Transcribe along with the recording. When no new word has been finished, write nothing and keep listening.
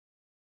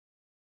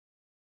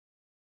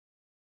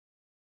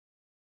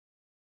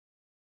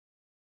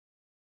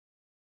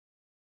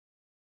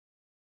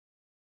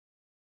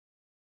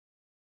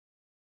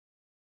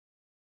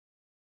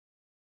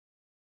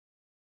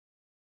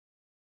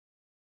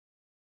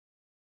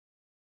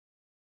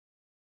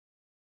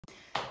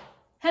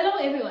Hello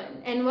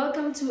everyone and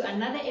welcome to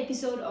another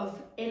episode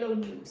of Elo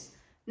News.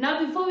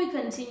 Now before we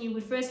continue,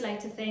 we'd first like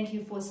to thank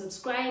you for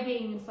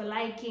subscribing, for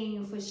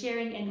liking, for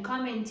sharing and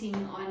commenting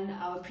on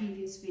our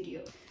previous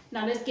video.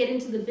 Now let's get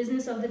into the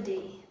business of the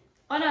day.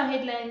 On our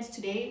headlines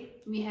today,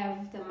 we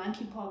have the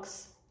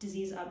monkeypox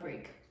disease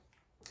outbreak.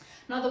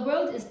 Now the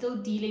world is still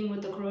dealing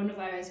with the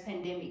coronavirus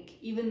pandemic,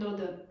 even though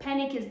the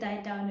panic has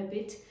died down a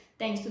bit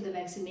thanks to the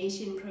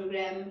vaccination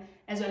program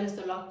as well as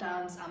the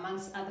lockdowns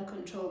amongst other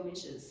control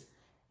measures.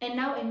 And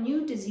now a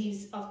new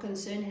disease of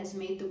concern has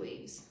made the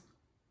waves,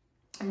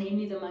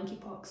 namely the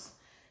monkeypox.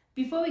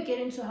 Before we get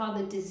into how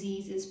the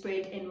disease is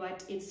spread and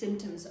what its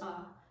symptoms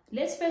are,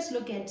 let's first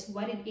look at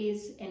what it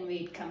is and where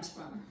it comes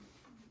from.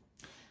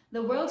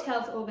 The World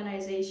Health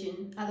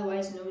Organization,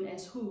 otherwise known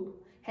as WHO,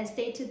 has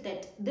stated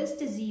that this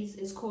disease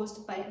is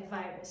caused by a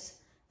virus,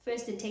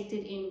 first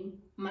detected in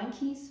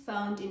monkeys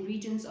found in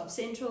regions of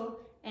Central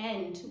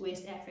and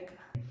West Africa.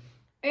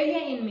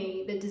 Earlier in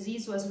May, the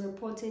disease was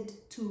reported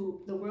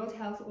to the World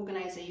Health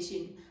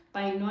Organization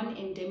by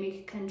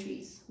non-endemic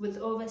countries, with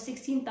over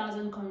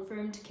 16,000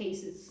 confirmed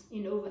cases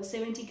in over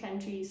 70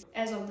 countries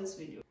as of this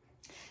video.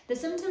 The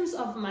symptoms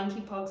of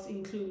monkeypox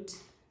include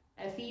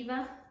a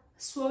fever,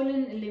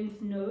 swollen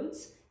lymph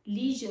nodes,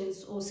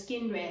 lesions or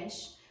skin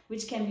rash,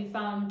 which can be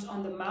found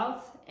on the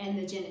mouth and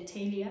the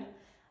genitalia,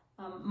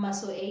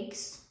 muscle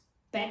aches,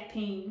 back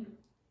pain,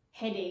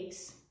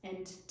 headaches,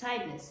 and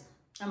tiredness,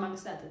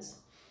 amongst others.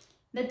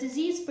 The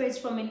disease spreads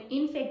from an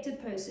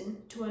infected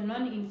person to a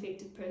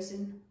non-infected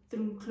person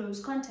through close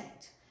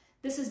contact.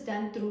 This is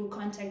done through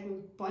contact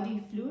with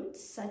body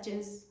fluids such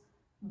as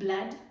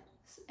blood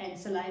and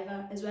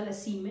saliva, as well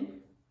as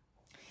semen,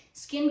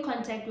 skin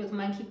contact with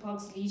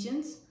monkeypox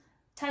lesions,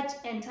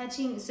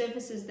 touching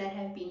surfaces that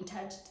have been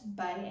touched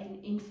by an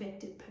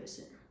infected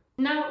person.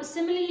 Now,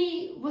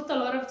 similarly, with a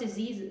lot of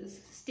diseases,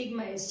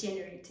 stigma is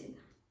generated.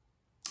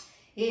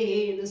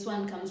 Hey, this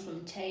one comes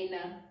from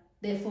China.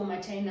 Therefore, my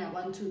China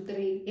 1, 2,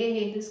 3.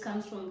 Hey, this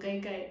comes from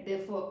Gai.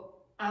 Therefore,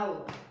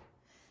 ow.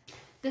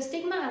 The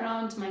stigma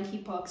around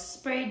monkeypox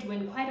spread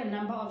when quite a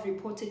number of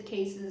reported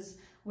cases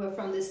were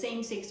from the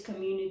same-sex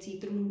community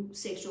through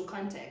sexual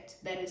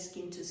contact, that is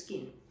skin to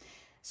skin.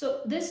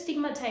 So this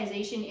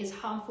stigmatization is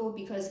harmful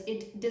because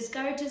it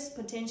discourages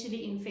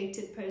potentially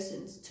infected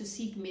persons to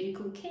seek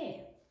medical care.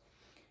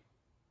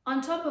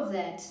 On top of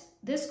that,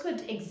 this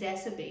could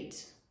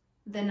exacerbate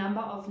the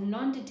number of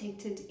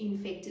non-detected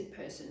infected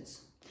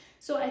persons.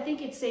 So I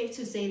think it's safe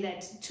to say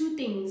that two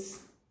things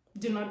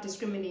do not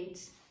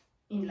discriminate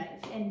in life,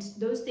 and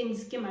those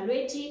things ke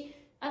malwetji,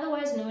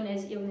 otherwise known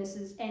as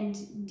illnesses, and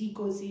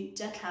dikosi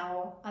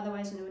jatlao,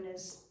 otherwise known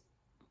as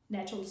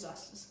natural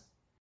disasters.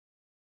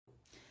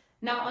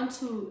 Now on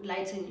to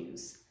lighter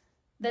news.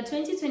 The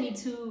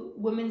 2022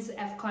 Women's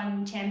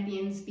AFCON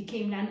champions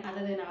became none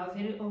other than our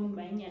very own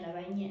Banyana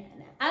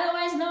Banyana,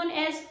 otherwise known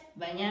as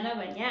Banyana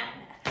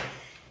Banyana,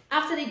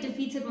 after they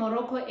defeated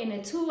Morocco in a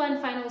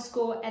 2-1 final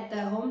score at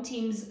the home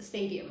team's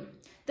stadium.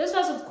 This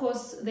was, of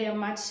course, their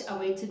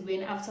much-awaited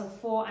win after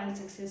 4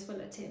 unsuccessful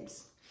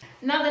attempts.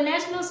 Now, the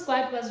national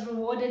squad was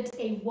rewarded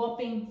a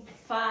whopping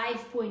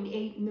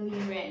 5.8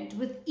 million rand,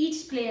 with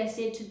each player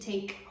said to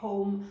take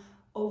home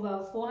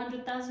over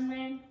 400,000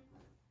 rand.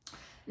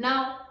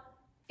 Now,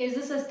 is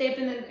this a step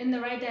in the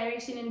right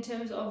direction in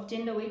terms of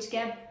gender wage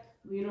gap?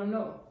 We don't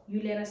know.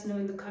 You let us know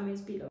in the comments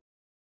below.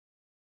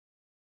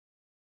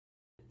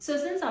 So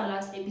since our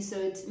last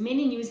episode,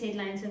 many news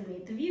headlines have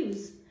made the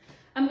news.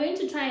 I'm going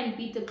to try and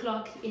beat the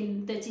clock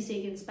in 30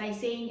 seconds by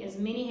saying as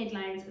many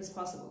headlines as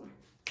possible.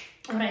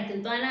 Alright,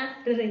 Dana,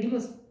 ready?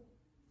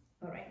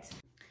 Alright.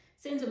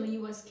 Senzo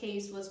US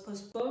case was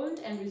postponed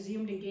and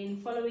resumed again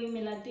following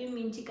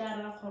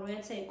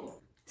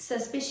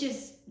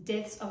suspicious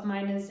deaths of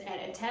minors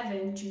at a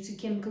tavern due to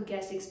chemical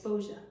gas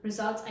exposure.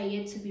 Results are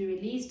yet to be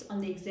released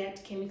on the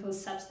exact chemical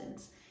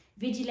substance.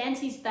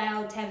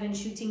 Vigilante-style tavern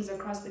shootings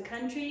across the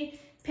country.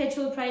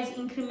 Petrol price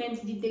increments,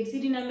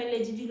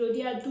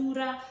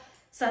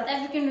 South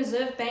African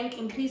Reserve Bank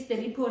increased the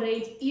repo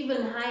rate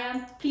even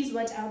higher. Please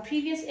watch our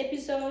previous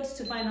episodes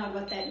to find out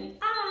what that means.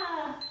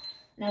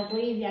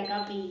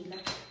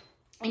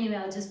 Anyway,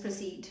 I'll just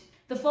proceed.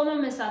 The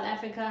former Miss South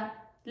Africa,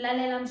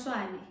 Lalela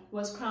Mswane,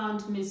 was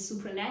crowned Miss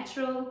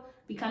Supernatural,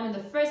 becoming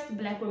the first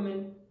black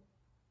woman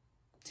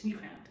to be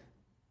crowned.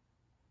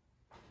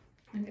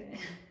 Okay.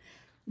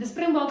 The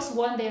Springboks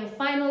won their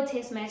final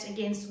test match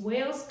against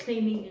Wales,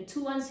 claiming a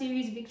 2-1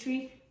 series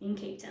victory in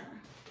Cape Town.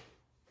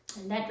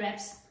 And that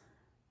wraps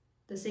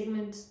the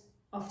segment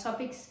of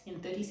topics in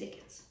 30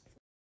 seconds.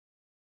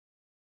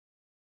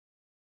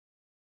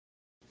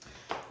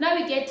 Now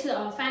we get to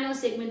our final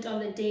segment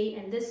of the day,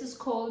 and this is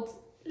called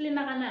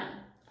Linagana,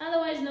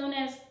 otherwise known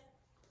as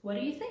What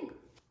Do You Think?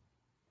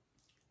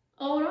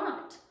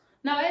 Alright.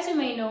 Now, as you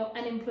may know,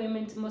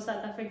 unemployment in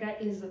South Africa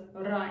is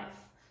rife.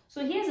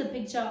 So here's a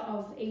picture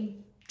of a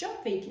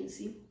job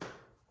vacancy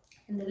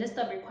and the list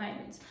of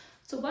requirements.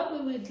 So what we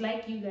would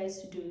like you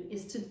guys to do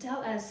is to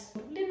tell us,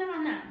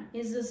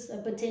 is this a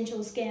potential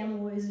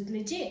scam or is it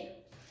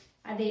legit?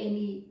 Are there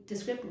any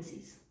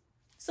discrepancies?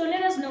 So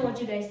let us know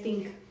what you guys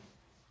think.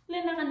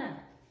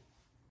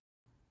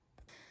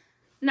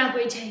 Nako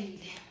e tjhaile.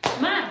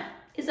 Ma,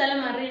 isala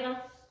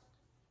mariga.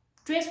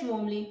 Dress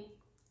warmly,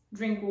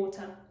 drink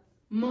water,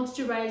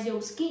 moisturize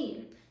your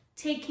skin,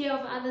 take care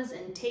of others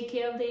and take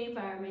care of the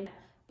environment.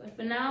 But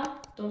for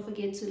now, don't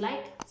forget to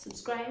like,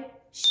 subscribe,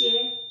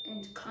 share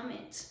and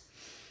comment.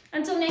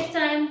 Until next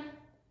time,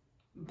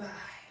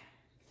 bye.